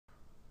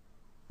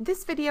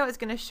This video is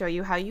going to show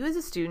you how you as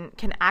a student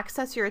can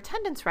access your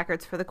attendance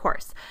records for the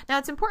course. Now,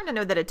 it's important to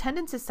know that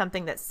attendance is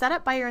something that's set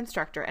up by your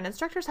instructor, and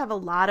instructors have a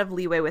lot of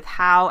leeway with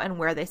how and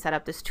where they set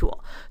up this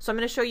tool. So I'm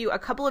going to show you a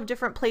couple of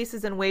different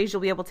places and ways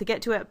you'll be able to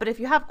get to it, but if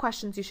you have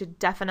questions, you should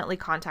definitely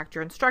contact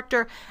your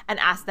instructor and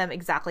ask them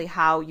exactly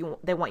how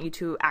they want you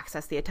to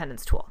access the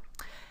attendance tool.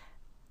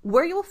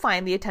 Where you'll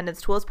find the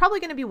attendance tool is probably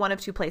going to be one of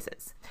two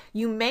places.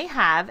 You may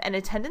have an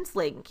attendance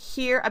link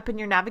here up in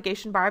your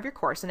navigation bar of your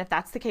course, and if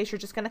that's the case, you're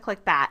just going to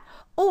click that.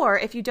 Or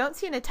if you don't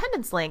see an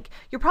attendance link,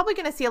 you're probably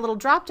going to see a little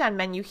drop-down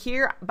menu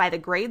here by the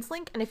grades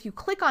link, and if you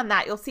click on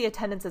that, you'll see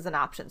attendance as an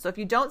option. So if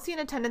you don't see an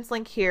attendance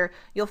link here,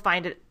 you'll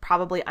find it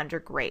probably under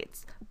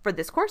grades. For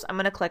this course, I'm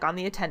going to click on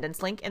the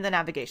attendance link in the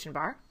navigation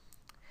bar.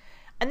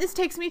 And this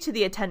takes me to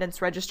the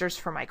attendance registers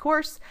for my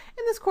course.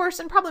 In this course,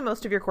 and probably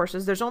most of your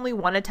courses, there's only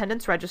one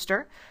attendance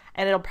register,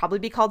 and it'll probably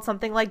be called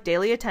something like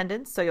daily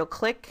attendance. So you'll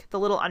click the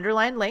little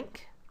underlined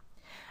link.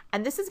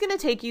 And this is going to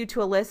take you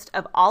to a list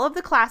of all of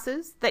the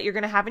classes that you're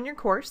going to have in your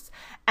course.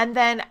 And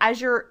then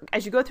as you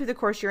go through the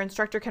course, your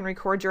instructor can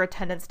record your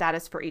attendance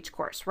status for each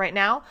course. Right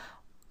now,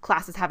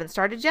 classes haven't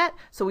started yet,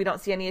 so we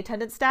don't see any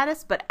attendance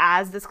status. But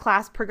as this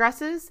class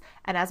progresses,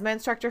 and as my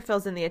instructor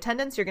fills in the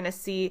attendance, you're going to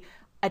see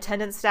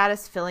attendance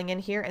status filling in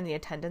here in the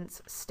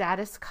attendance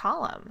status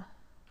column.